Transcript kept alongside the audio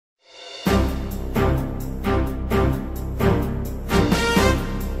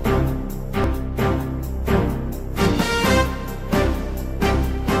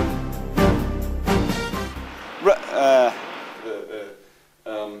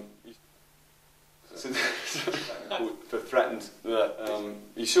For threatened that.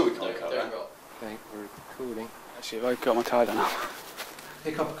 You sure we can't cut that? I think we're recording. Actually, if I got my tie down now.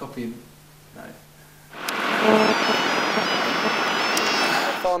 Pick up a copy. No.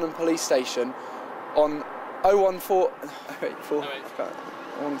 Farnham Police Station on 014. 084.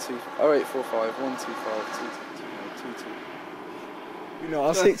 0845 125 222. You know,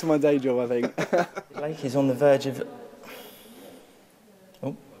 I'll stick to my day job, I think. Blake is on the verge of.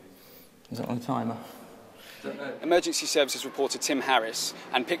 Oh, is that on the timer? Emergency Services reporter Tim Harris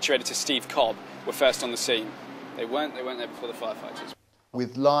and picture editor Steve Cobb were first on the scene. They weren't there before the firefighters.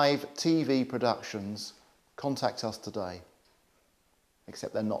 With live TV productions, contact us today.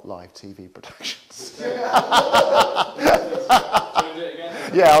 Except they're not live TV productions.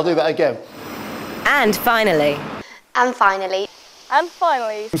 Yeah, I'll do that again. And finally. And finally. And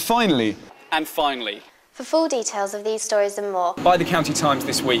finally. And finally. And finally. For full details of these stories and more, By the County Times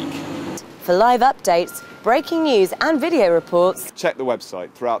this week. For live updates, breaking news and video reports, Check the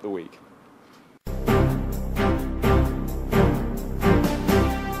website throughout the week.